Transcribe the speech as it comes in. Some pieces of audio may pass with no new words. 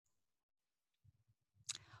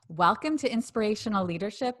Welcome to Inspirational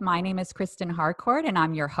Leadership. My name is Kristen Harcourt, and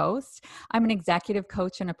I'm your host. I'm an executive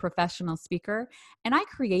coach and a professional speaker, and I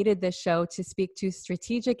created this show to speak to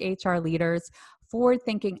strategic HR leaders,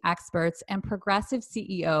 forward-thinking experts, and progressive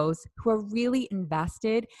CEOs who are really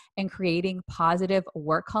invested in creating positive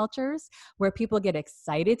work cultures where people get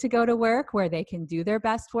excited to go to work, where they can do their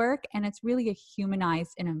best work, and it's really a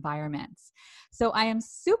humanized environment. So I am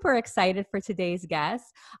super excited for today's guest.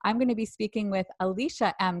 I'm going to be speaking with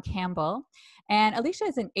Alicia M. Campbell. And Alicia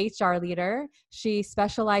is an HR leader. She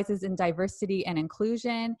specializes in diversity and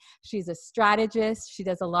inclusion. She's a strategist. She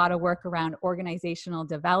does a lot of work around organizational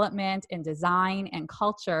development and design and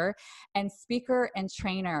culture, and speaker and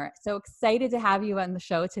trainer. So excited to have you on the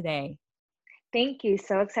show today. Thank you.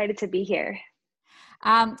 So excited to be here.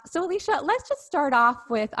 So Alicia, let's just start off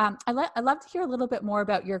with, I'd love to hear a little bit more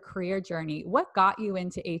about your career journey. What got you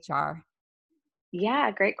into HR? Yeah,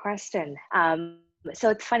 great question. So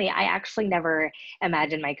it's funny, I actually never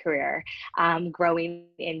imagined my career growing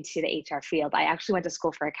into the HR field. I actually went to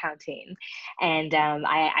school for accounting, and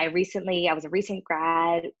I was a recent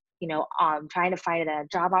grad, trying to find a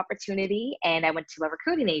job opportunity, and I went to a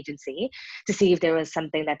recruiting agency to see if there was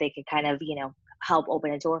something that they could kind of, help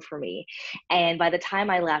open a door for me. And by the time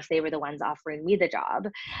I left, they were the ones offering me the job.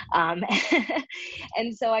 Um,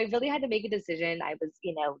 and so I really had to make a decision. I was,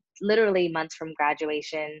 literally months from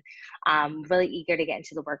graduation, really eager to get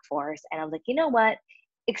into the workforce. And I was like, you know what?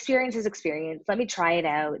 Experience is experience. Let me try it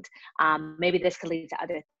out. Maybe this could lead to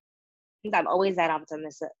other. I'm always that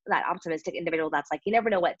optimistic individual that's like, you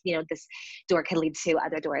never know what, this door can lead to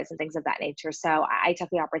other doors and things of that nature. So I took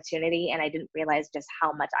the opportunity, and I didn't realize just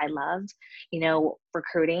how much I loved,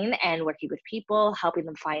 recruiting and working with people, helping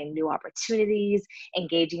them find new opportunities,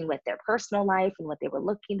 engaging with their personal life and what they were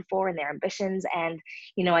looking for and their ambitions. And,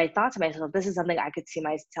 I thought to myself, this is something I could see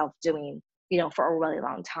myself doing, for a really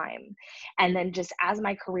long time. And then just as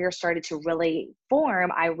my career started to really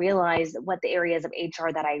form, I realized what the areas of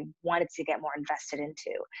HR that I wanted to get more invested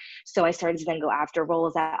into. So I started to then go after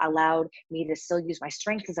roles that allowed me to still use my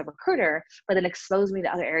strengths as a recruiter, but then expose me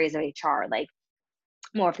to other areas of HR, like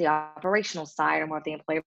more of the operational side, or more of the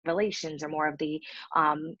employee relations, or more of the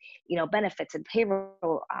benefits and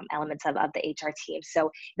payroll elements of the HR team.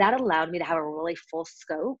 So that allowed me to have a really full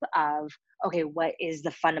scope of, okay, what is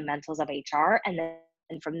the fundamentals of HR? And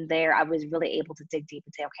from there, I was really able to dig deep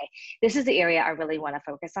and say, okay, this is the area I really want to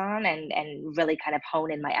focus on and really kind of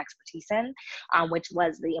hone in my expertise in, which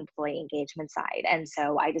was the employee engagement side. And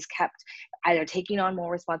so I just kept either taking on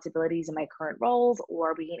more responsibilities in my current roles,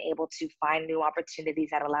 or being able to find new opportunities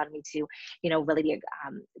that allowed me to, really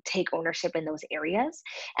take ownership in those areas.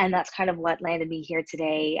 And that's kind of what landed me here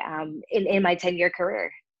today in my 10-year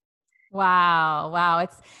career. Wow.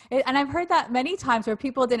 And I've heard that many times where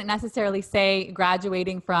people didn't necessarily say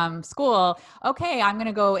graduating from school, okay, I'm going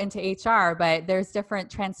to go into HR, but there's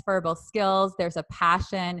different transferable skills. There's a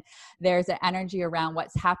passion, there's an energy around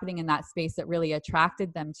what's happening in that space that really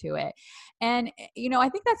attracted them to it. And, I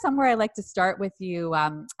think that's somewhere I like to start with you,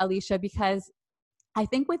 Alicia, because I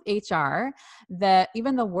think with HR,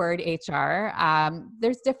 even the word HR,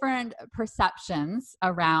 there's different perceptions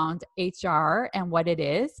around HR and what it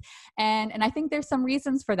is. And I think there's some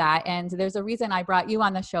reasons for that. And there's a reason I brought you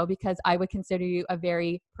on the show, because I would consider you a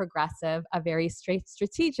very progressive, a very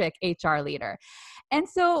strategic HR leader. And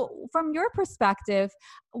so from your perspective,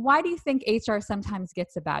 why do you think HR sometimes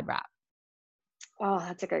gets a bad rap? Oh,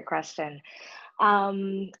 that's a great question.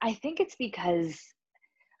 I think it's because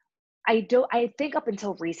I think up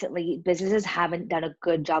until recently, businesses haven't done a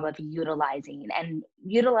good job of utilizing and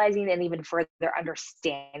even further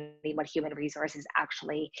understanding what human resources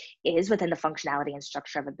actually is within the functionality and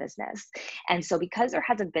structure of a business. And so because there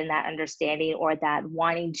hasn't been that understanding, or that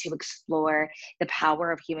wanting to explore the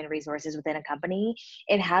power of human resources within a company,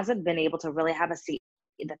 it hasn't been able to really have a seat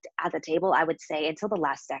at the table, I would say, until the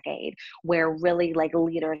last decade, where really like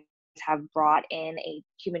leaders have brought in a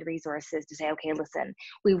human resources to say, okay, listen,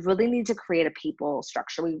 we really need to create a people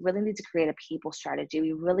structure. We really need to create a people strategy.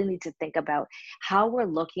 We really need to think about how we're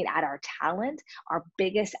looking at our talent, our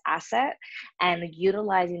biggest asset, and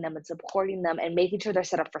utilizing them and supporting them and making sure they're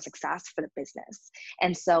set up for success for the business.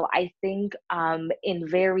 And so I think in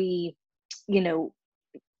very,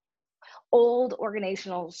 old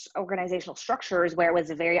organizational structures, where it was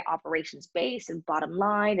very operations based and bottom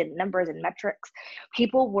line and numbers and metrics,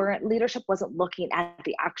 leadership wasn't looking at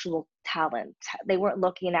the actual talent. They weren't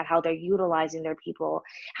looking at how they're utilizing their people,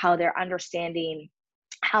 how they're understanding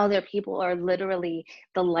how their people are literally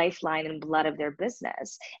the lifeline and blood of their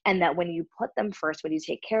business. And that when you put them first, when you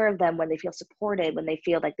take care of them, when they feel supported, when they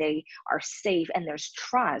feel like they are safe and there's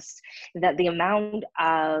trust, that the amount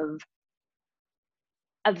of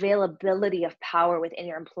availability of power within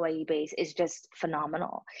your employee base is just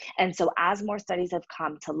phenomenal. And so as more studies have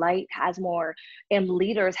come to light, as more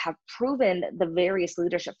leaders have proven the various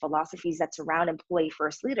leadership philosophies that surround employee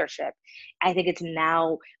first leadership, I think it's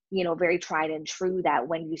now, very tried and true that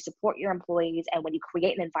when you support your employees and when you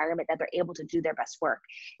create an environment that they're able to do their best work,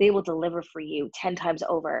 they will deliver for you 10 times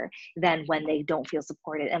over than when they don't feel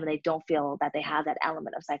supported and when they don't feel that they have that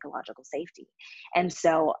element of psychological safety. And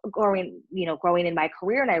so growing in my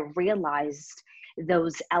career, and I realized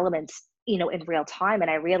those elements, in real time.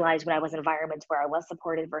 And I realized when I was in environments where I was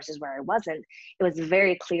supported versus where I wasn't, it was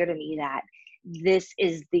very clear to me that this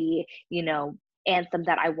is the, anthem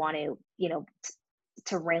that I want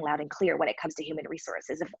to ring loud and clear when it comes to human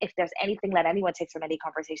resources. If there's anything that anyone takes from any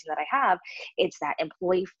conversation that I have, it's that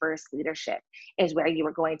employee first leadership is where you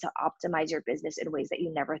are going to optimize your business in ways that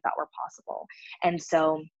you never thought were possible. And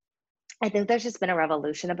so I think there's just been a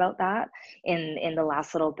revolution about that in the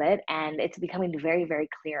last little bit, and it's becoming very, very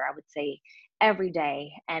clear, I would say, every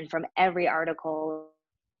day, and from every article,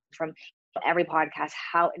 from every podcast,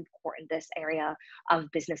 how important this area of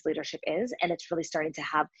business leadership is. And it's really starting to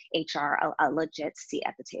have HR a legit seat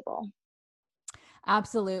at the table.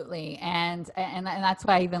 Absolutely. And that's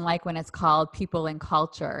why I even like when it's called people and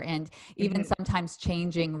culture, and even sometimes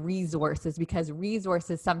changing resources, because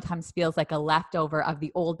resources sometimes feels like a leftover of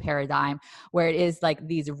the old paradigm where it is like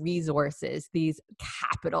these resources, these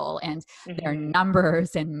capital, and their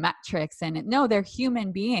numbers and metrics. And no, they're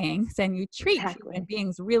human beings, and you treat human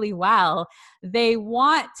beings really well. They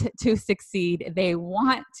want to succeed. They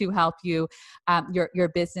want to help you, your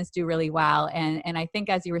business do really well. And I think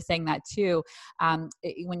as you were saying that too,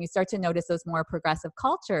 when you start to notice those more progressive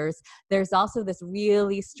cultures, there's also this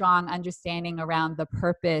really strong understanding around the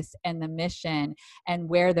purpose and the mission and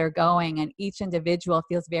where they're going. And each individual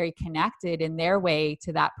feels very connected in their way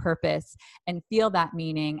to that purpose and feel that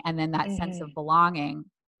meaning and then that sense of belonging.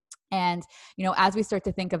 And, as we start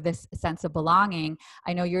to think of this sense of belonging,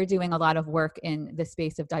 I know you're doing a lot of work in the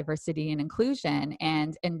space of diversity and inclusion.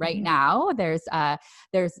 And right now there's, I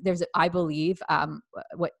believe,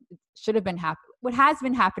 what should have been what has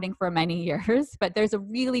been happening for many years, but there's a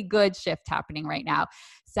really good shift happening right now,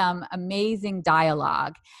 some amazing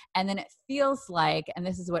dialogue. And then it feels like, and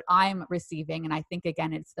this is what I'm receiving, and I think,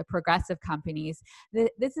 again, it's the progressive companies,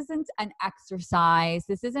 this isn't an exercise.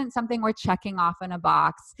 This isn't something we're checking off in a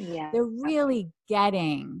box. Yeah. They're really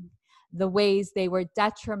getting the ways they were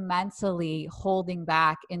detrimentally holding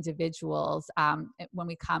back individuals when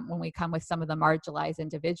we come with some of the marginalized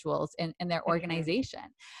individuals in their organization.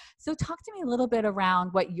 So talk to me a little bit around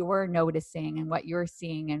what you're noticing and what you're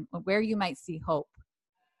seeing and where you might see hope.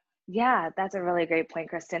 Yeah, that's a really great point,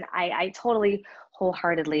 Kristen. I totally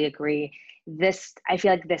wholeheartedly agree. I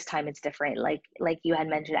feel like this time it's different. Like you had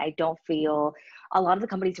mentioned, I don't feel a lot of the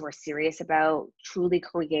companies who are serious about truly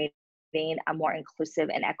creating a more inclusive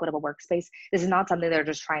and equitable workspace, this is not something they're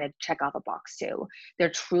just trying to check off a box to.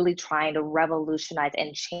 They're truly trying to revolutionize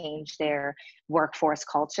and change their workforce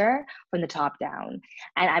culture from the top down.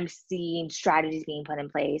 And I'm seeing strategies being put in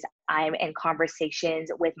place. I'm in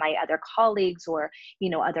conversations with my other colleagues or,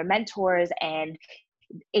 other mentors, and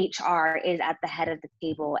HR is at the head of the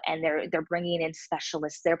table, and they're bringing in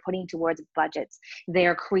specialists. They're putting towards budgets.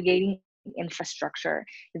 They're creating infrastructure.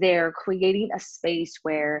 They're creating a space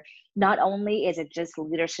where not only is it just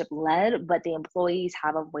leadership led, but the employees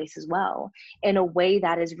have a voice as well in a way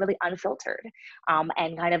that is really unfiltered,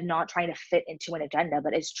 and kind of not trying to fit into an agenda,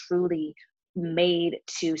 but is truly made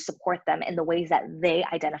to support them in the ways that they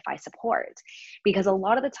identify support. Because a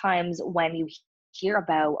lot of the times when you hear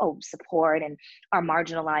about support and our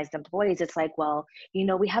marginalized employees, it's like, well,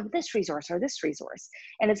 we have this resource or this resource,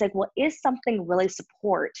 and it's like, well, is something really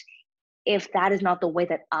support if that is not the way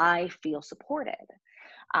that I feel supported?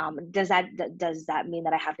 Does that mean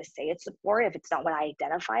that I have to say it's support if it's not what I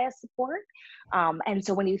identify as support? And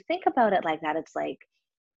so when you think about it like that, it's like,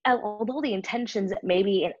 although the intentions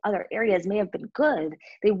maybe in other areas may have been good,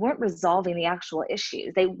 they weren't resolving the actual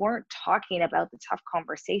issues. They weren't talking about the tough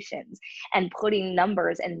conversations and putting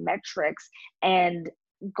numbers and metrics and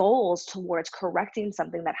goals towards correcting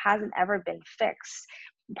something that hasn't ever been fixed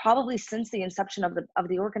probably since the inception of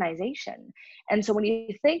the organization. And so when you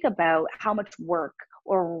think about how much work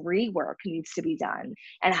or rework needs to be done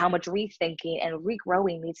and how much rethinking and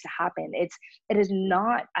regrowing needs to happen, it is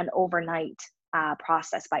not an overnight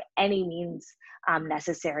process by any means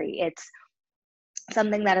necessary. It's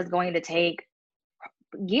something that is going to take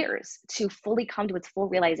years to fully come to its full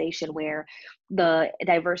realization, where the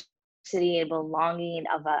diversity and belonging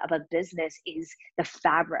of a business is the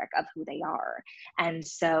fabric of who they are. And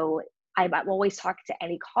so I'm always talking to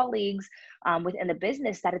any colleagues within the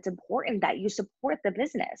business that it's important that you support the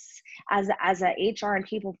business as a HR and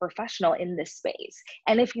people professional in this space.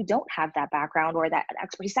 And if you don't have that background or that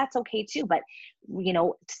expertise, that's okay too. But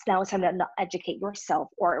now it's time to educate yourself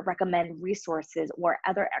or recommend resources or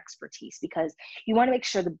other expertise, because you want to make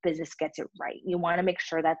sure the business gets it right. You want to make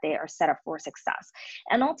sure that they are set up for success.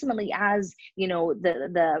 And ultimately, as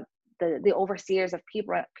the overseers of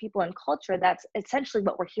people and culture, that's essentially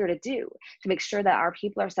what we're here to do, to make sure that our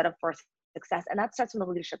people are set up for success. And that starts from the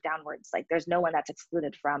leadership downwards. Like, there's no one that's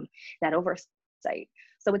excluded from that oversight.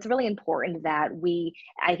 So it's really important that we,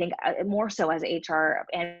 I think, more so as HR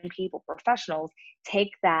and people professionals, take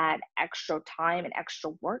that extra time and extra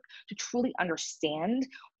work to truly understand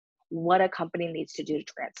what a company needs to do to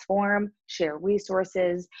transform, share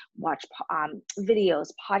resources, watch videos,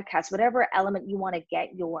 podcasts, whatever element you want to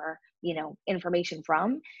get your information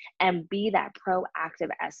from, and be that proactive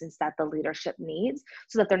essence that the leadership needs,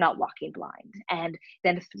 so that they're not walking blind. And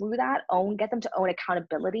then through that, get them to own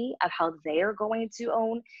accountability of how they are going to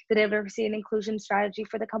own the diversity and inclusion strategy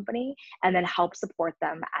for the company, and then help support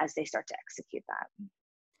them as they start to execute that.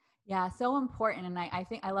 Yeah, so important. And I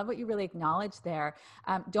think I love what you really acknowledged there.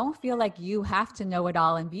 Don't feel like you have to know it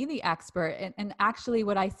all and be the expert. And actually,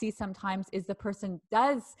 what I see sometimes is the person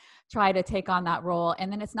does try to take on that role,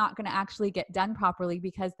 and then it's not going to actually get done properly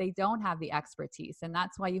because they don't have the expertise. And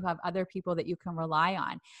that's why you have other people that you can rely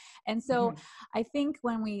on. And so I think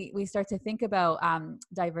when we start to think about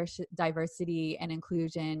diversity and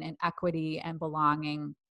inclusion and equity and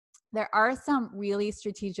belonging, there are some really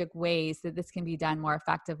strategic ways that this can be done more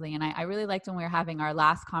effectively. And I really liked when we were having our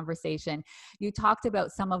last conversation, you talked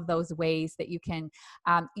about some of those ways that you can,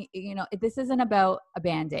 this isn't about a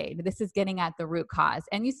Band-Aid. This is getting at the root cause.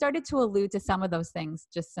 And you started to allude to some of those things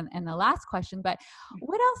just in the last question. But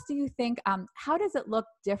what else do you think, how does it look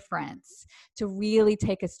different to really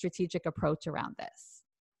take a strategic approach around this?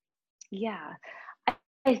 Yeah.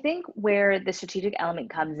 I think where the strategic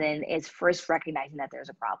element comes in is first recognizing that there's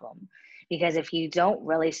a problem. Because if you don't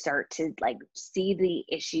really start to see the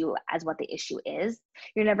issue as what the issue is,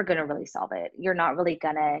 you're never going to really solve it. You're not really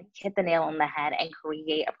going to hit the nail on the head and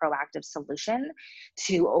create a proactive solution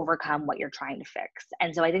to overcome what you're trying to fix.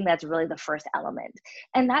 And so I think that's really the first element.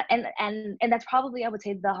 And that's probably, I would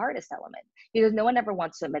say, the hardest element, because no one ever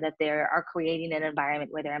wants to admit that they are creating an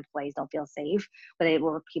environment where their employees don't feel safe,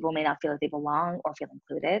 where people may not feel like they belong or feel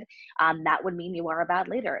included. That would mean you are a bad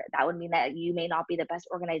leader. That would mean that you may not be the best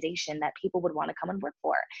organization that people would want to come and work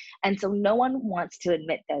for. And so no one wants to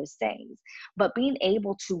admit those things. But being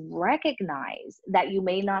able to recognize that you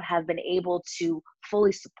may not have been able to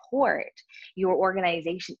fully support your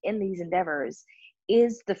organization in these endeavors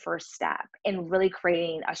is the first step in really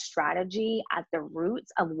creating a strategy at the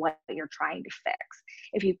roots of what you're trying to fix.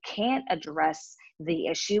 If you can't address the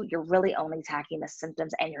issue, you're really only attacking the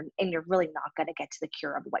symptoms, and you're really not going to get to the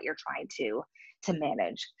cure of what you're trying to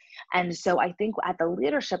manage. And so I think at the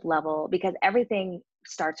leadership level, because everything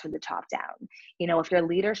starts from the top down, if your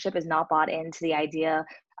leadership is not bought into the idea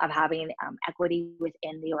of having equity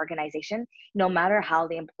within the organization, no matter how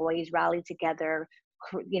the employees rally together,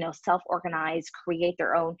 self-organize, create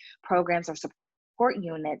their own programs or support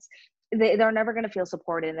units, they're never going to feel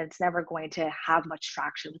supported, and it's never going to have much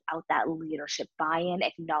traction without that leadership buy-in,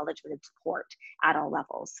 acknowledgement, and support at all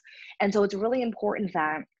levels. And so it's really important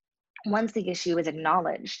that once the issue is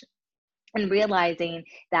acknowledged, and realizing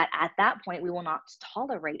that at that point we will not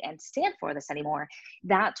tolerate and stand for this anymore,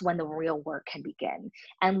 that's when the real work can begin.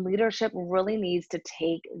 And leadership really needs to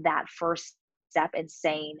take that first step in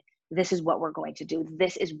saying, this is what we're going to do.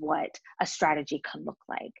 This is what a strategy can look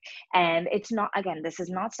like. And it's not, again, this is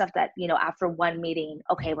not stuff that, after one meeting,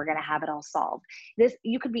 okay, we're going to have it all solved.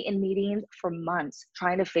 You could be in meetings for months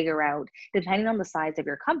trying to figure out, depending on the size of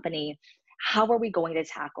your company, how are we going to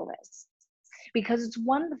tackle this? Because it's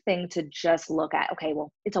one thing to just look at, okay,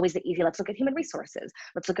 well, it's always the easy. Let's look at human resources.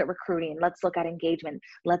 Let's look at recruiting. Let's look at engagement.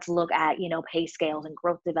 Let's look at, pay scales and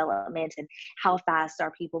growth development, and how fast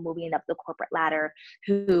are people moving up the corporate ladder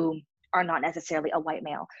who are not necessarily a white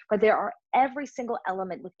male. But there are every single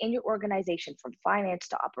element within your organization, from finance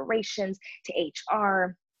to operations to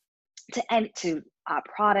HR to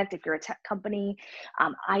product, if you're a tech company,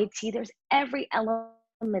 IT, there's every element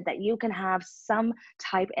that you can have some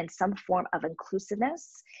type and some form of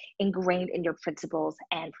inclusiveness ingrained in your principles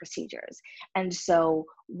and procedures. And so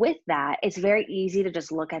with that, it's very easy to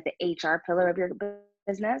just look at the HR pillar of your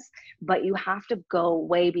business, but you have to go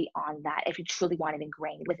way beyond that if you truly want it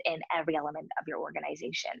ingrained within every element of your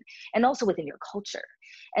organization and also within your culture.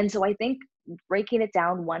 And so I think breaking it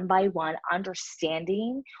down one by one,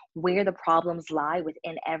 understanding where the problems lie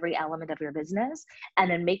within every element of your business, and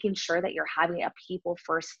then making sure that you're having a people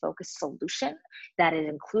first focused solution that is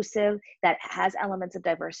inclusive, that has elements of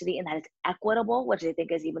diversity, and that is equitable, which I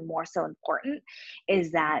think is even more so important,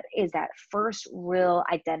 is that first real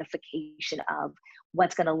identification of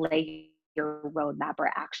what's going to lay your roadmap or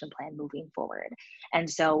action plan moving forward. And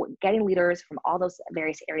so getting leaders from all those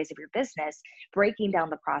various areas of your business, breaking down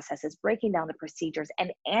the processes, breaking down the procedures,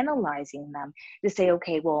 and analyzing them to say,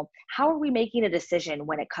 okay, well, how are we making a decision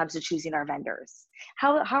when it comes to choosing our vendors?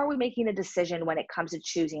 How are we making a decision when it comes to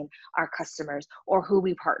choosing our customers or who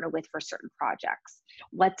we partner with for certain projects?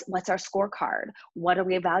 What's our scorecard? What are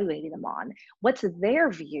we evaluating them on? What's their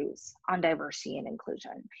views on diversity and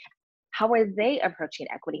inclusion? How are they approaching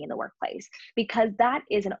equity in the workplace? Because that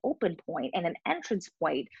is an open point and an entrance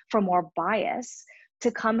point for more bias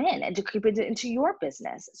to come in and to creep into your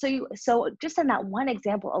business. So just in that one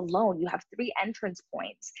example alone, you have 3 entrance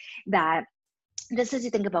points that, just as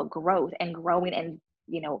you think about growth and growing and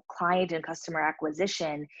client and customer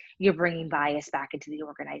acquisition, you're bringing bias back into the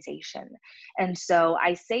organization. And so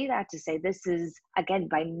I say that to say this is, again,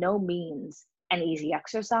 by no means an easy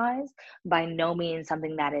exercise, by no means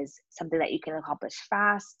something that you can accomplish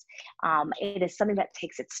fast. It is something that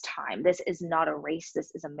takes its time. This is not a race,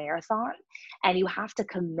 this is a marathon, and you have to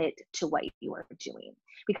commit to what you are doing,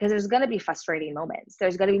 because there's going to be frustrating moments.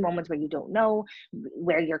 There's going to be moments where you don't know,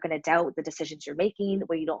 where you're going to doubt the decisions you're making,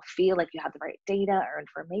 where you don't feel like you have the right data or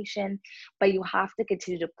information, but you have to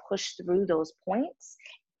continue to push through those points,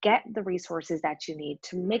 get the resources that you need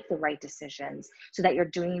to make the right decisions so that you're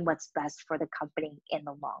doing what's best for the company in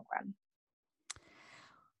the long run.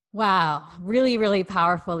 Wow. Really, really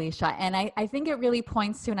powerful, Leisha. And I think it really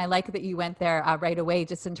points to, and I like that you went there right away,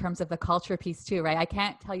 just in terms of the culture piece too, right? I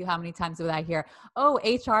can't tell you how many times that I hear, oh,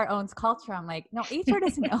 HR owns culture. I'm like, no, HR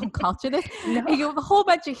doesn't own culture. No. You have a whole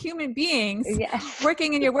bunch of human beings Yes.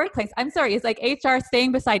 working in your workplace. I'm sorry. It's like HR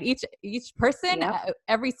staying beside each person, Yep.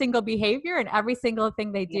 every single behavior and every single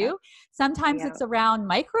thing they do. Yep. Sometimes Yep. it's around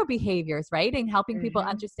micro behaviors, right? And helping people Mm-hmm.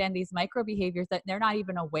 understand these micro behaviors that they're not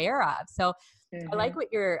even aware of. So I like Mm-hmm. what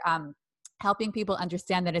you're helping people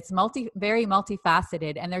understand, that it's very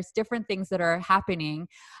multifaceted, and there's different things that are happening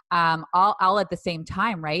all at the same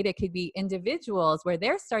time, right? It could be individuals where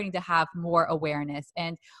they're starting to have more awareness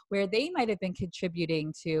and where they might have been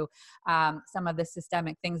contributing to some of the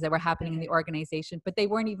systemic things that were happening in the organization, but they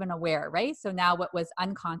weren't even aware, right? So now what was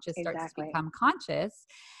unconscious starts to Exactly. become conscious,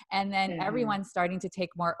 and then Mm-hmm. everyone's starting to take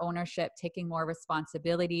more ownership, taking more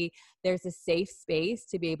responsibility. There's a safe space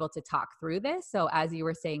to be able to talk through this. So as you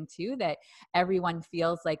were saying too, that everyone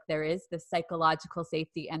feels like there is the psychological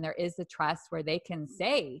safety and there is the trust where they can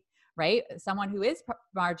say, right? Someone who is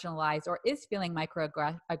marginalized or is feeling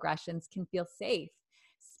microaggressions can feel safe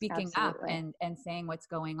speaking up Absolutely. and saying what's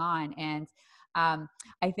going on. And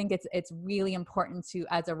I think it's really important to,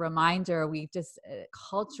 as a reminder, we just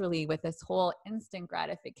culturally, with this whole instant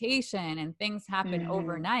gratification and things happen Mm-hmm.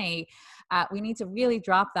 overnight, we need to really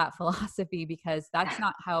drop that philosophy, because that's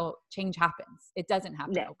not how change happens. It doesn't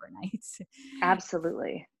happen Yeah, overnight.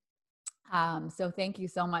 absolutely. So thank you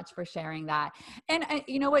so much for sharing that. And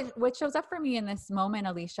you know what shows up for me in this moment,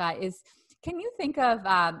 Alicia, is, can you think of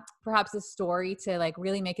perhaps a story to like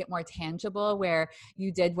really make it more tangible, where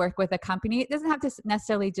you did work with a company? It doesn't have to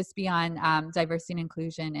necessarily just be on diversity and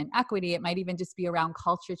inclusion and equity. It might even just be around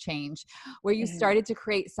culture change, where you Mm-hmm. started to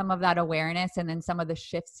create some of that awareness and then some of the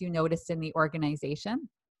shifts you noticed in the organization.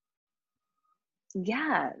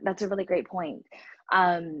 Yeah, that's a really great point.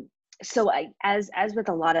 Um, so as with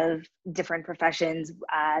a lot of different professions,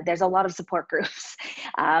 there's a lot of support groups,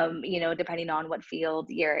 depending on what field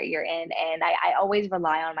you're in. And I always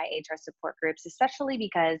rely on my HR support groups, especially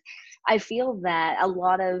because I feel that a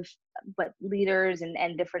lot of but leaders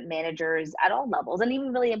and different managers at all levels, and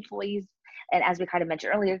even really employees, and as we kind of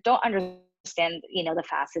mentioned earlier, don't understand, the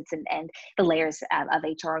facets and the layers of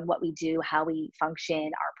HR and what we do, how we function,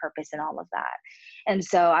 our purpose, and all of that. And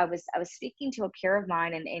so I was speaking to a peer of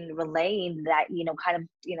mine and relaying that, kind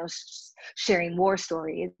of, sharing war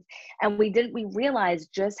stories. And we realized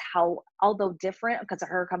just how, although different, because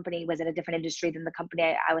her company was in a different industry than the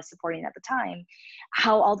company I was supporting at the time,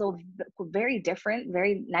 how, although very different,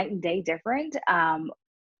 very night and day different,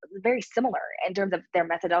 very similar in terms of their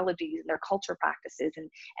methodologies and their culture practices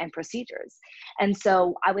and procedures. And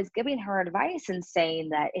so I was giving her advice and saying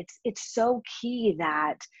that it's so key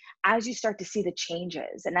that as you start to see the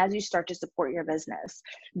changes and as you start to support your business,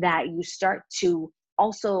 that you start to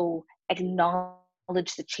also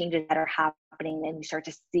acknowledge the changes that are happening, and you start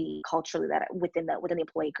to see culturally that within the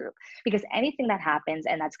employee group, because anything that happens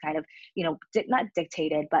and that's kind of, not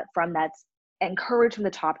dictated, but from that's encouraged from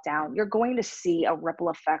the top down, you're going to see a ripple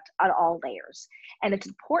effect at all layers. And it's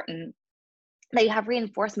important that you have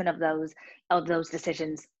reinforcement of those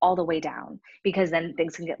decisions all the way down, because then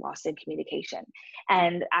things can get lost in communication.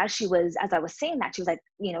 And as I was saying that, she was like,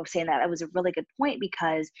 saying that it was a really good point,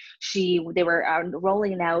 because they were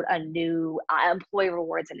rolling out a new employee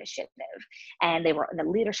rewards initiative, and the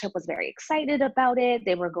leadership was very excited about it.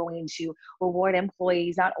 They were going to reward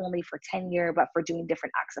employees not only for tenure, but for doing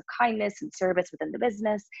different acts of kindness and service within the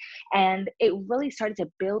business. And it really started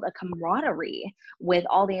to build a camaraderie with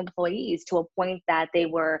all the employees, to a point that they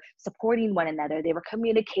were supporting one another. They were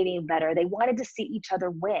communicating better. They wanted to see each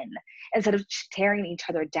other win instead of tearing each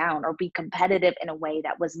other down or be competitive in a way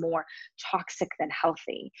that was more toxic than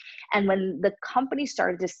healthy. And when the company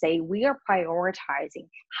started to say, we are prioritizing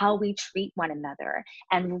how we treat one another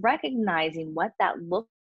and recognizing what that looks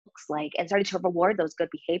like, and started to reward those good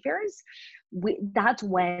behaviors, that's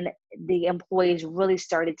when the employees really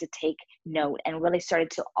started to take note and really started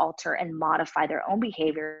to alter and modify their own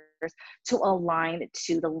behaviors to align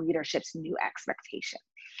to the leadership's new expectation.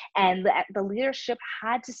 And the leadership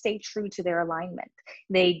had to stay true to their alignment.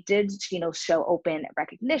 They did, show open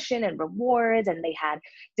recognition and rewards, and they had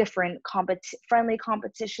different friendly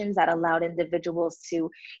competitions that allowed individuals to,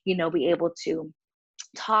 be able to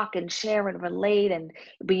talk and share and relate,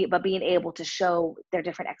 but being able to show their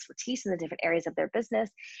different expertise in the different areas of their business.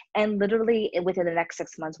 And literally within the next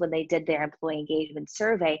 6 months, when they did their employee engagement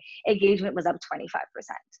survey, engagement was up 25%.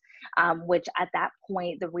 Which at that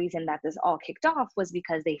point, the reason that this all kicked off was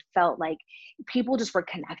because they felt like people just were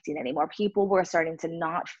connecting anymore. People were starting to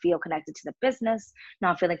not feel connected to the business,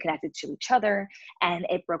 not feeling connected to each other. And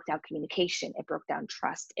it broke down communication. It broke down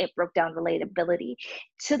trust. It broke down relatability,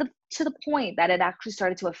 to the point that it actually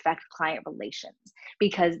started to affect client relations,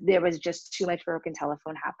 because there was just too much broken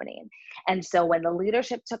telephone happening. And so when the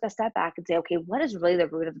leadership took a step back and say, okay, what is really the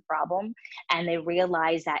root of the problem? And they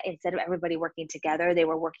realized that instead of everybody working together, they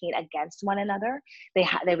were working against one another. They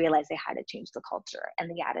realized they had to change the culture and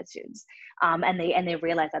the attitudes. And they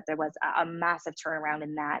realized that there was a massive turnaround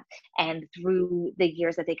in that. And through the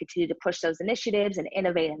years that they continued to push those initiatives and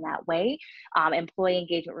innovate in that way, employee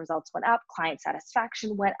engagement results went up, client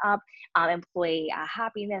satisfaction went up, employee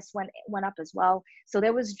happiness went up as well. So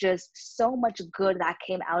there was just so much good that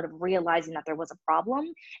came out of realizing that there was a problem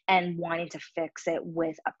and wanting to fix it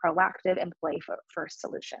with a proactive employee first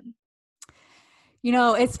solution.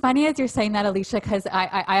 It's funny as you're saying that, Alicia, because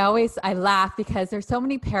I laugh, because there's so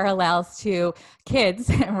many parallels to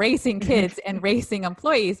kids, raising kids and raising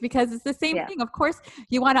employees, because it's the same thing. Of course,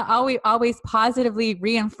 you want to always positively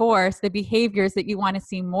reinforce the behaviors that you want to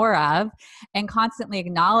see more of, and constantly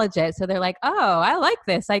acknowledge it. So they're like, oh, I like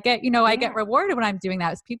this. I get rewarded when I'm doing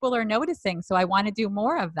that. People are noticing. So I want to do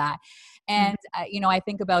more of that. And, I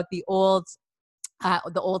think about the old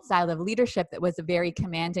style of leadership that was a very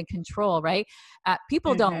command and control, right?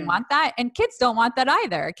 People don't want that, and kids don't want that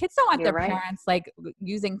either. Kids don't want their parents like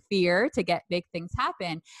using fear to make things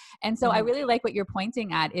happen. And so I really like what you're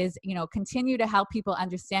pointing at is, continue to help people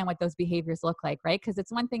understand what those behaviors look like, right? Because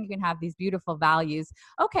it's one thing you can have these beautiful values.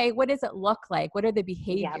 Okay, what does it look like? What are the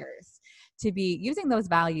behaviors to be using those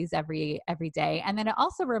values every day? And then it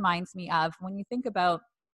also reminds me of, when you think about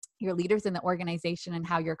your leaders in the organization and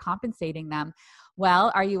how you're compensating them,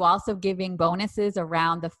 well, are you also giving bonuses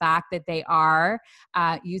around the fact that they are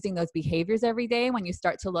using those behaviors every day? When you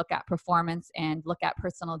start to look at performance and look at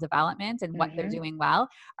personal development and what they're doing well,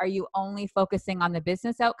 are you only focusing on the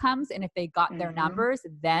business outcomes? And if they got their numbers,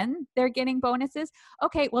 then they're getting bonuses.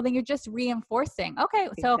 Okay, well, then you're just reinforcing. Okay,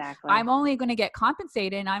 so I'm only going to get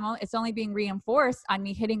compensated, and it's only being reinforced on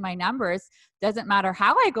me hitting my numbers. Doesn't matter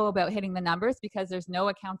how I go about hitting the numbers, because there's no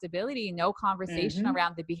accountability, no conversation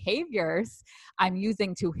around the behaviors I'm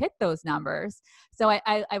using to hit those numbers. So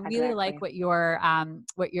I really like what you're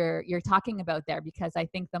talking about there, because I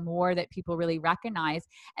think the more that people really recognize,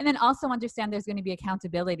 and then also understand there's going to be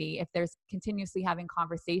accountability if there's continuously having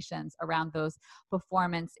conversations around those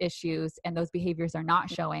performance issues and those behaviors are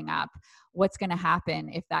not showing up, what's going to happen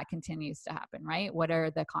if that continues to happen, right? What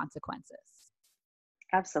are the consequences?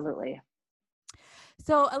 Absolutely.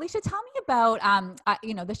 So, Alicia, tell me about,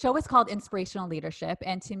 the show is called Inspirational Leadership.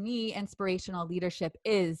 And to me, inspirational leadership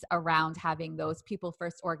is around having those people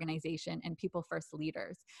first organization and people first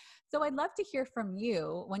leaders. So, I'd love to hear from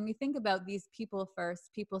you when you think about these people first,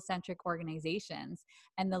 people centric organizations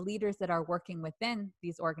and the leaders that are working within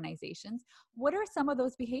these organizations. What are some of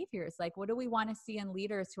those behaviors? Like, what do we want to see in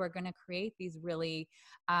leaders who are going to create these really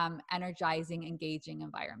energizing, engaging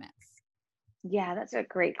environments? Yeah, that's a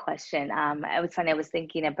great question. It was funny. I was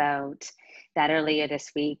thinking about that earlier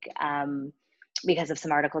this week because of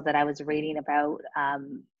some articles that I was reading about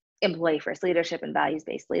employee first leadership and values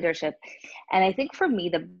based leadership. And I think for me,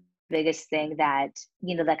 the biggest thing that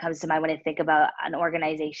that comes to mind when I think about an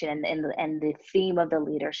organization and the theme of the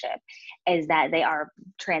leadership is that they are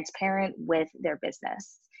transparent with their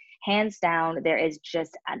business. Hands down, there is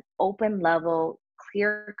just an open level,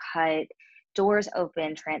 clear cut, doors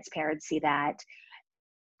open transparency that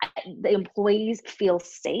the employees feel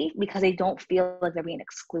safe because they don't feel like they're being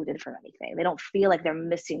excluded from anything. They don't feel like they're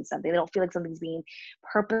missing something. They don't feel like something's being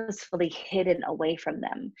purposefully hidden away from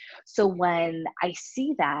them. So when I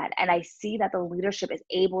see that and I see that the leadership is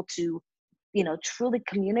able to truly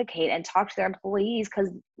communicate and talk to their employees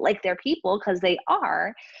because like they're people, because they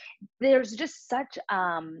are, there's just such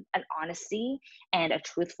an honesty and a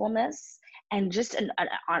truthfulness and just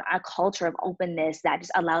a culture of openness that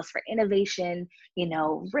just allows for innovation,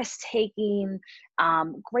 risk taking,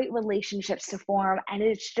 great relationships to form. And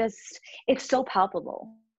it's so palpable.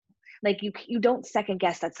 Like you don't second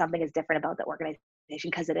guess that something is different about the organization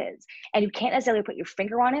because it is. And you can't necessarily put your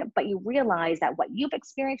finger on it, but you realize that what you've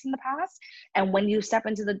experienced in the past and when you step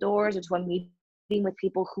into the doors or when meeting with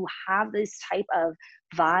people who have this type of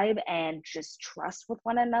vibe and just trust with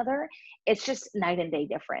one another, it's just night and day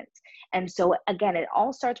different. And so again, it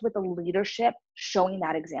all starts with the leadership showing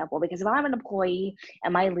that example. Because if I'm an employee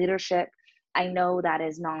and my leadership, I know that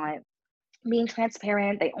is not being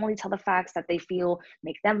transparent, they only tell the facts that they feel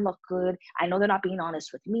make them look good, I know they're not being honest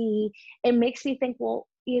with me, it makes me think, well,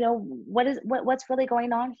 what's really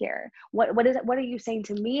going on here? What are you saying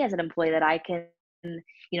to me as an employee that I can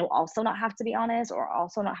also not have to be honest or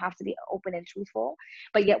also not have to be open and truthful?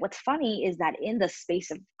 But yet what's funny is that in the space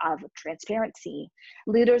of transparency,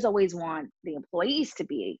 leaders always want the employees to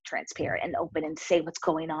be transparent and open and say what's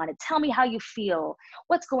going on and tell me how you feel,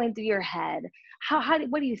 what's going through your head,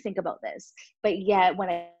 what do you think about this? But yet when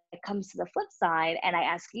it comes to the flip side and I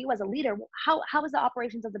ask you as a leader, how is the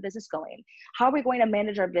operations of the business going? How are we going to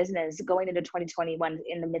manage our business going into 2021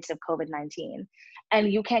 in the midst of COVID-19?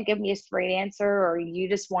 And you can't give me a straight answer, or you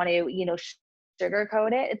just want to,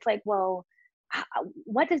 sugarcoat it. It's like, well,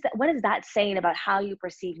 what is that saying about how you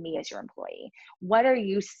perceive me as your employee? What are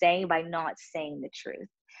you saying by not saying the truth?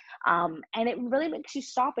 And it really makes you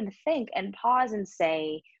stop and think and pause and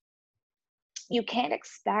say, you can't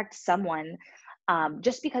expect someone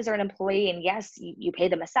just because they're an employee and yes, you pay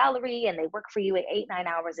them a salary and they work for you at 8-9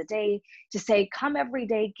 hours a day, to say, come every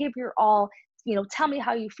day, give your all, tell me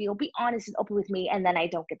how you feel, be honest and open with me, and then I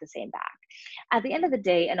don't get the same back. At the end of the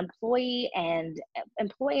day, an employee and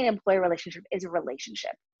employee relationship is a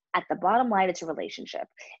relationship. At the bottom line, it's a relationship.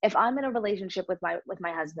 If I'm in a relationship with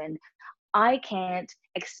my husband, I can't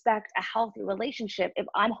expect a healthy relationship if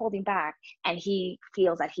I'm holding back and he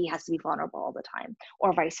feels that he has to be vulnerable all the time,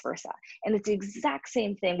 or vice versa. And it's the exact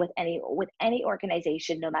same thing with any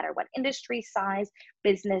organization, no matter what industry, size,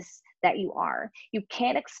 business that you are. You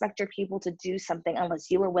can't expect your people to do something unless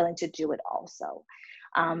you are willing to do it also.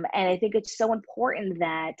 And I think it's so important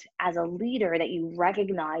that as a leader that you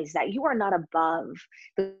recognize that you are not above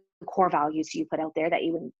the core values you put out there that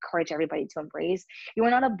you encourage everybody to embrace. You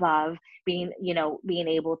are not above being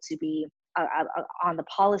able to be on the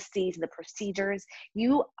policies and the procedures.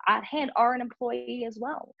 You at hand are an employee as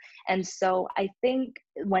well. And so I think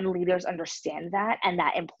when leaders understand that, and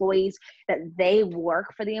that employees, that they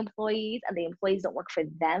work for the employees and the employees don't work for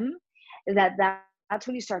them, that's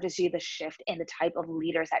when you start to see the shift in the type of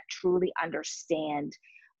leaders that truly understand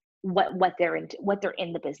what they're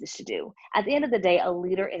in the business to do. At the end of the day, a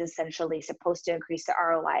leader is essentially supposed to increase the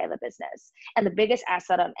ROI of a business. And the biggest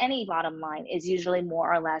asset on any bottom line is usually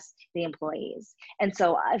more or less the employees. And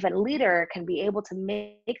so if a leader can be able to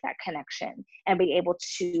make that connection and be able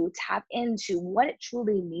to tap into what it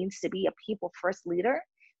truly means to be a people first leader,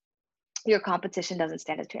 your competition doesn't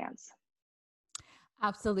stand a chance.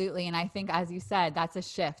 Absolutely. And I think, as you said, that's a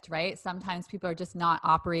shift, right? Sometimes people are just not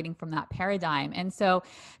operating from that paradigm. And so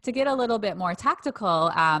to get a little bit more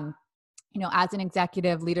tactical, As an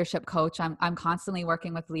executive leadership coach, I'm constantly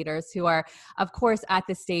working with leaders who are, of course, at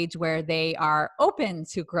the stage where they are open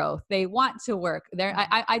to growth. They want to work there.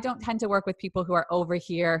 I don't tend to work with people who are over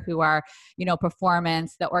here, who are,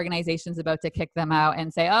 performance, the organization's about to kick them out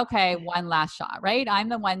and say, okay, one last shot, right? I'm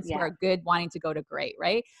the ones who Yeah. are good, wanting to go to great,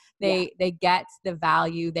 right? Yeah. They get the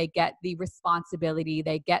value, they get the responsibility,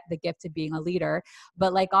 they get the gift of being a leader.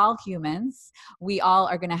 But like all humans, we all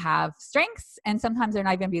are going to have strengths, and sometimes they're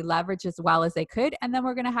not going to be leveraged as well as they could. And then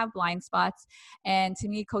we're going to have blind spots. And to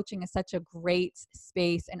me, coaching is such a great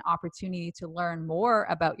space and opportunity to learn more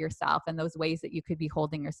about yourself and those ways that you could be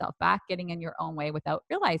holding yourself back, getting in your own way without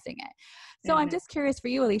realizing it. So I'm Mhm. just curious for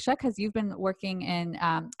you, Alicia, because you've been working in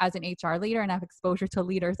as an HR leader and have exposure to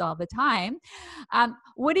leaders all the time.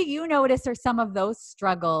 What do you notice are some of those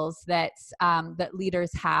struggles that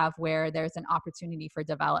leaders have where there's an opportunity for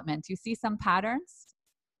development? Do you see some patterns?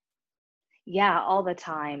 Yeah, all the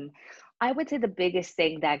time. I would say the biggest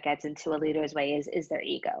thing that gets into a leader's way is their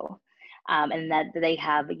ego, and that they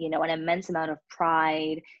have, an immense amount of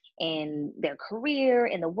pride in their career,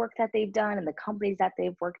 in the work that they've done, in the companies that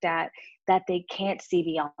they've worked at, that they can't see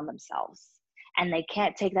beyond themselves, and they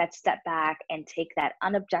can't take that step back and take that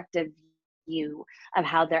unobjective view of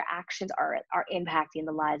how their actions are impacting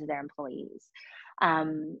the lives of their employees.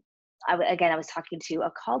 Um, again, I was talking to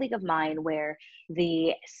a colleague of mine where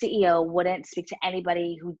the CEO wouldn't speak to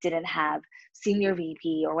anybody who didn't have senior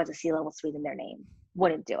VP or was a C-level suite in their name.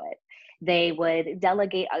 Wouldn't do it. They would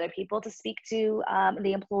delegate other people to speak to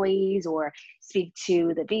the employees, or speak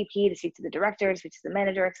to the VP, to speak to the director, to speak to the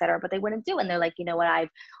manager, et cetera. But they wouldn't do it. And they're like, you know what,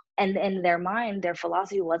 and in their mind, their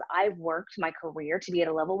philosophy was, I've worked my career to be at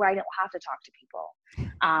a level where I don't have to talk to people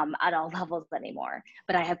at all levels anymore.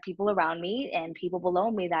 But I have people around me and people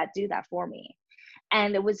below me that do that for me.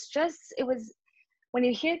 And it was when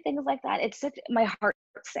you hear things like that, my heart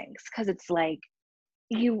sinks, because it's like,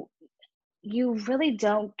 you you really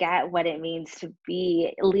don't get what it means to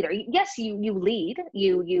be a leader. Yes, you lead,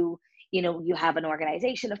 you have an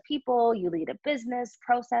organization of people, you lead a business,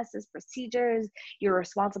 processes, procedures, you're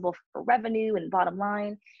responsible for revenue and bottom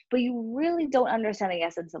line, but you really don't understand the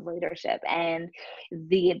essence of leadership and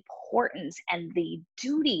the importance and the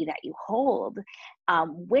duty that you hold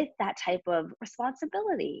with that type of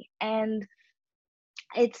responsibility. And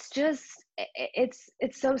it's just it's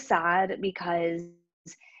so sad, because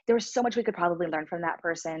there's so much we could probably learn from that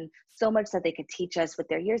person, so much that they could teach us with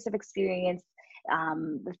their years of experience,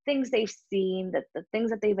 the things they've seen, the things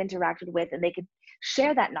that they've interacted with, and they could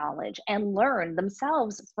share that knowledge and learn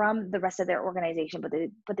themselves from the rest of their organization, but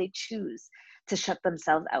they choose to shut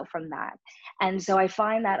themselves out from that. And so I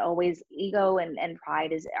find that always ego and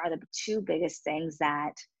pride are the two biggest things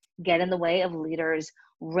that get in the way of leaders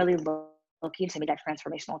really looking to make that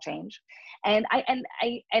transformational change. And I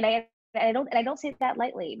don't say that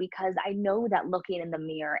lightly, because I know that looking in the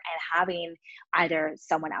mirror and having either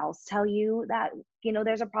someone else tell you that,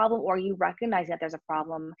 there's a problem, or you recognize that there's a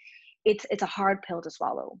problem, it's a hard pill to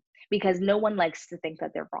swallow, because no one likes to think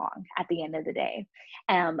that they're wrong at the end of the day.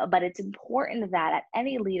 But it's important that at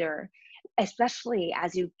any leader, especially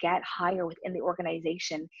as you get higher within the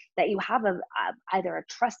organization, that you have either a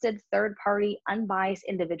trusted third party, unbiased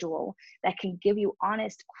individual that can give you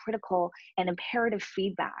honest, critical, and imperative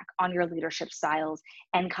feedback on your leadership styles,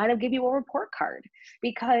 and kind of give you a report card.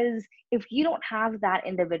 Because if you don't have that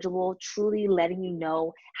individual truly letting you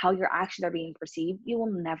know how your actions are being perceived, you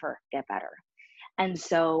will never get better. And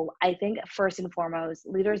so I think first and foremost,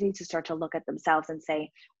 leaders need to start to look at themselves and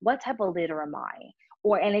say, what type of leader am I?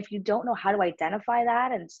 And if you don't know how to identify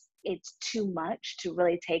that, and it's too much to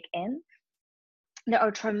really take in, there are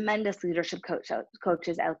tremendous leadership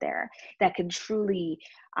coaches out there that can truly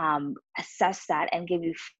assess that and give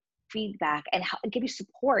you feedback and give you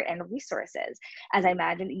support and resources. As I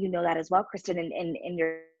imagine, that as well, Kristen, in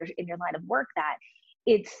your line of work, that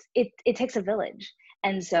it takes a village.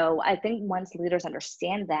 And so I think once leaders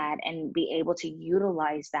understand that and be able to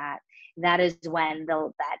utilize that, that is when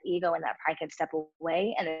that ego and that pride can step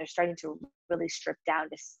away, and they're starting to really strip down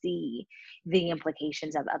to see the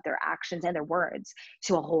implications of their actions and their words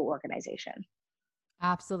to a whole organization.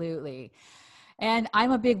 Absolutely. And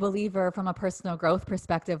I'm a big believer from a personal growth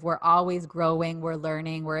perspective. We're always growing, we're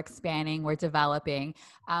learning, we're expanding, we're developing.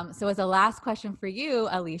 So as a last question for you,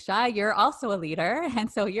 Alicia, you're also a leader. And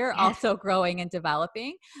so you're Yes. also growing and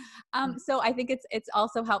developing. So I think it's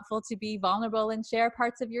also helpful to be vulnerable and share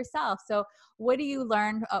parts of yourself. So what do you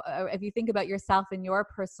learn if you think about yourself in your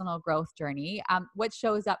personal growth journey? What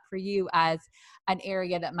shows up for you as an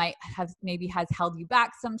area that might have maybe has held you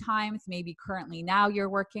back sometimes, maybe currently now you're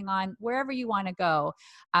working on, wherever you want to to go.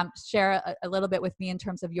 Share a little bit with me in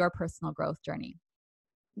terms of your personal growth journey.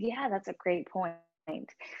 Yeah, that's a great point.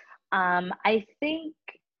 I think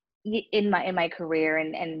in my career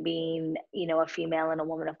and being, a female and a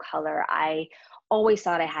woman of color, I always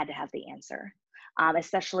thought I had to have the answer.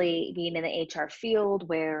 Especially being in the HR field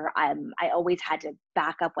where I always had to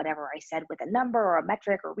back up whatever I said with a number or a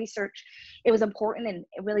metric or research. It was important and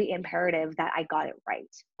really imperative that I got it right,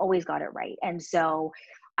 always got it right. And so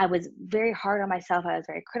I was very hard on myself. I was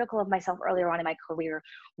very critical of myself earlier on in my career,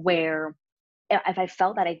 where if I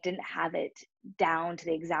felt that I didn't have it down to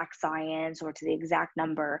the exact science or to the exact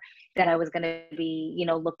number, that I was going to be,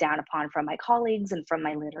 looked down upon from my colleagues and from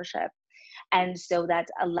my leadership. And so that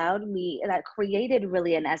created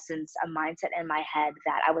really, in essence, a mindset in my head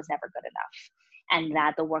that I was never good enough and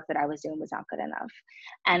that the work that I was doing was not good enough.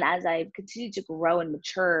 And as I continued to grow and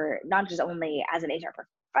mature, not just only as an HR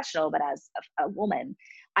professional, but as a woman,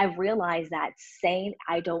 I realized that saying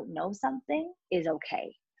I don't know something is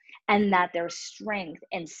okay, and that there's strength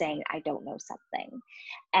in saying I don't know something.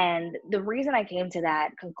 And the reason I came to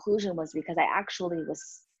that conclusion was because I actually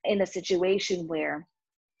was in a situation where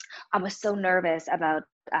I was so nervous about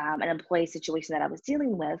an employee situation that I was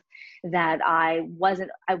dealing with, that I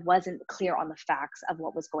wasn't clear on the facts of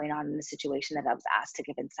what was going on in the situation that I was asked to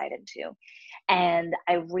give insight into. And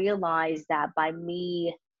I realized that by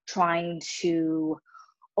me trying to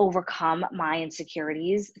overcome my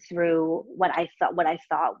insecurities through what I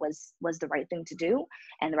thought was the right thing to do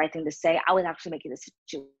and the right thing to say, I was actually making the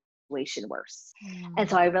situation worse. And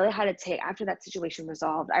so I really had to take, after that situation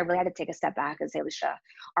resolved, I really had to take a step back and say, Alicia,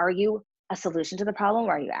 are you a solution to the problem,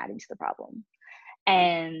 or are you adding to the problem?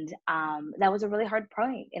 And that was a really hard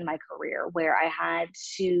point in my career, where I had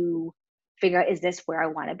to figure out, is this where I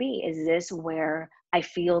want to be? Is this where I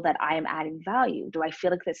feel that I am adding value? Do I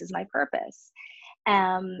feel like this is my purpose?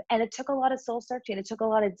 And it took a lot of soul searching. It took a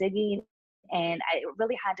lot of digging. And I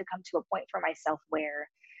really had to come to a point for myself where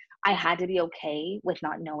I had to be okay with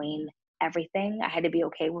not knowing everything. I had to be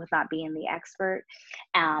okay with not being the expert.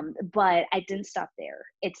 But I didn't stop there.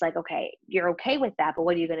 It's like, okay, you're okay with that, but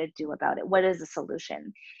what are you going to do about it? What is the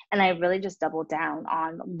solution? And I really just doubled down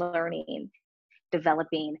on learning,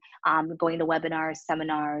 developing, going to webinars,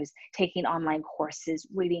 seminars, taking online courses,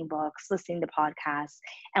 reading books, listening to podcasts,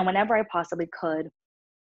 and whenever I possibly could,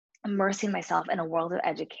 immersing myself in a world of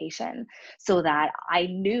education so that I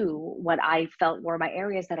knew what I felt were my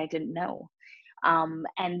areas that I didn't know.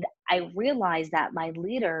 And I realized that my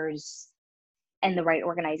leaders and the right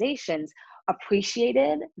organizations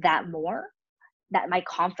appreciated that more, that my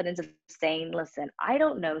confidence of saying, listen, I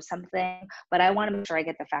don't know something, but I want to make sure I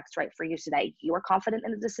get the facts right for you so that you're confident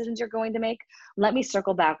in the decisions you're going to make. Let me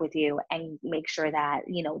circle back with you and make sure that,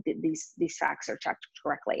 these facts are checked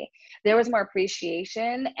correctly. There was more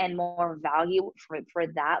appreciation and more value for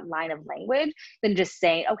that line of language than just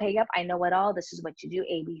saying, okay, yep, I know it all. This is what you do,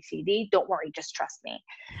 A, B, C, D. Don't worry, just trust me.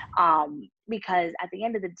 Because at the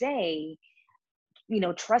end of the day,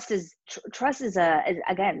 trust is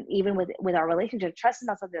again, even with our relationship, trust is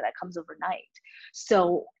not something that comes overnight.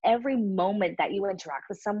 So every moment that you interact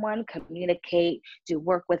with someone, communicate, do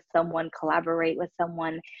work with someone, collaborate with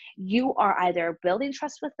someone, you are either building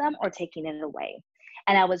trust with them or taking it away.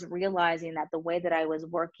 And I was realizing that the way that I was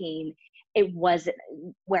working, it wasn't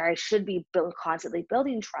where I should be constantly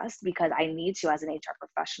building trust, because I need to, as an HR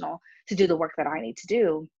professional, to do the work that I need to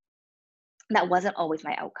do. That wasn't always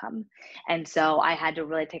my outcome. And so I had to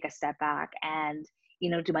really take a step back and,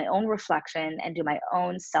 do my own reflection and do my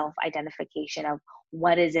own self-identification of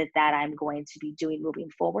what is it that I'm going to be doing moving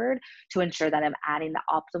forward to ensure that I'm adding the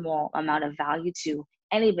optimal amount of value to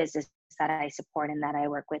any business that I support and that I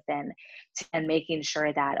work within, and making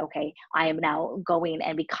sure that, okay, I am now going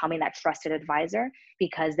and becoming that trusted advisor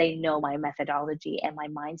because they know my methodology and my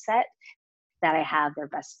mindset, that I have their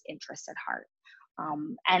best interests at heart.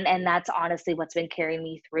 And that's honestly what's been carrying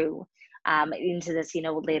me through into this,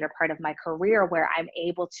 later part of my career, where I'm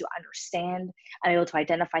able to understand, I'm able to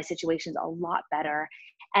identify situations a lot better,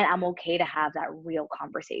 and I'm okay to have that real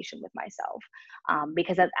conversation with myself.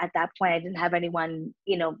 Because at that point, I didn't have anyone,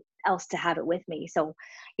 else to have it with me. So,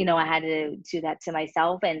 I had to do that to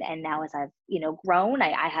myself. And now as I've, grown,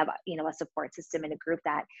 I have, a support system and a group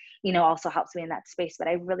that, also helps me in that space. But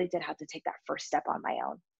I really did have to take that first step on my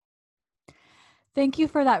own. Thank you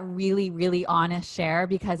for that really, really honest share,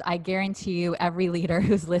 because I guarantee you every leader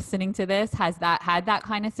who's listening to this has had that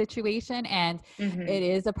kind of situation, and it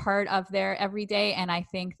is a part of their everyday. And I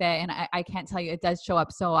think that, and I can't tell you, it does show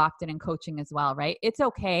up so often in coaching as well, right? It's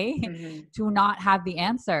okay to not have the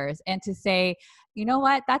answers and to say, you know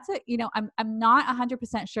what, that's a, I'm not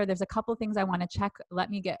 100% sure. There's a couple things I want to check. Let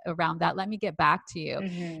me get around that. Let me get back to you.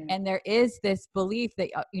 Mm-hmm. And there is this belief that,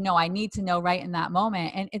 I need to know right in that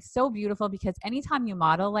moment. And it's so beautiful because anytime you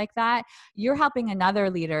model like that, you're helping another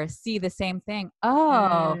leader see the same thing.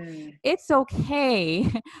 Oh, Mm. it's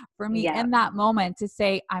okay for me Yeah. in that moment to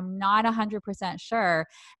say, I'm not 100% sure.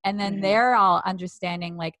 And then Mm-hmm. they're all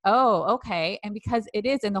understanding like, oh, okay. And because it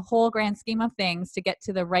is in the whole grand scheme of things to get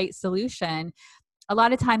to the right solution, a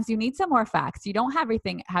lot of times you need some more facts. You don't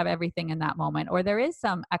have everything in that moment, or there is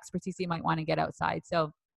some expertise you might want to get outside.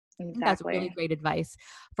 So I think that's really Exactly. great advice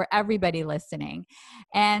for everybody listening.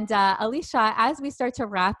 And Alicia, as we start to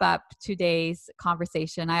wrap up today's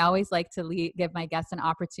conversation, I always like to give my guests an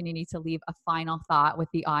opportunity to leave a final thought with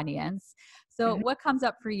the audience. So Mm-hmm. what comes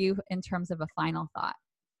up for you in terms of a final thought?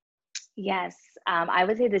 Yes, I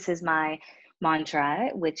would say this is my mantra,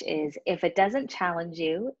 which is if it doesn't challenge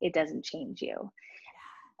you, it doesn't change you.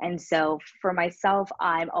 And so for myself,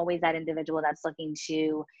 I'm always that individual that's looking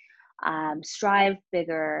to strive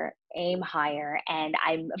bigger, aim higher. And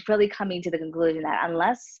I'm really coming to the conclusion that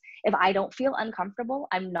if I don't feel uncomfortable,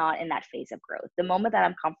 I'm not in that phase of growth. The moment that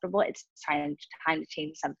I'm comfortable, it's time to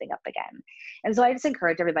change something up again. And so I just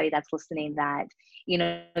encourage everybody that's listening that,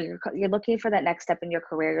 you're looking for that next step in your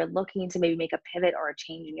career. You're looking to maybe make a pivot or a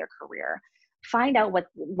change in your career. Find out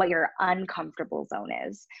what your uncomfortable zone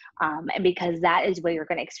is. And because that is where you're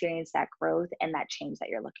going to experience that growth and that change that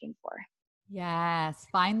you're looking for. Yes,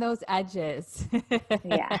 find those edges.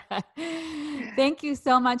 Yeah. Thank you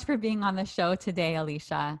so much for being on the show today,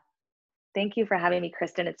 Alicia. Thank you for having me,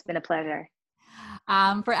 Kristen. It's been a pleasure.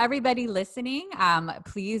 For everybody listening,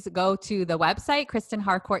 please go to the website,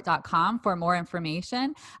 KristenHarcourt.com, for more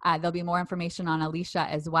information. There'll be more information on Alicia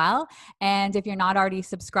as well. And if you're not already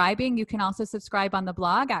subscribing, you can also subscribe on the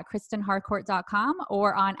blog at KristenHarcourt.com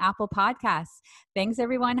or on Apple Podcasts. Thanks,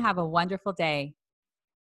 everyone. Have a wonderful day.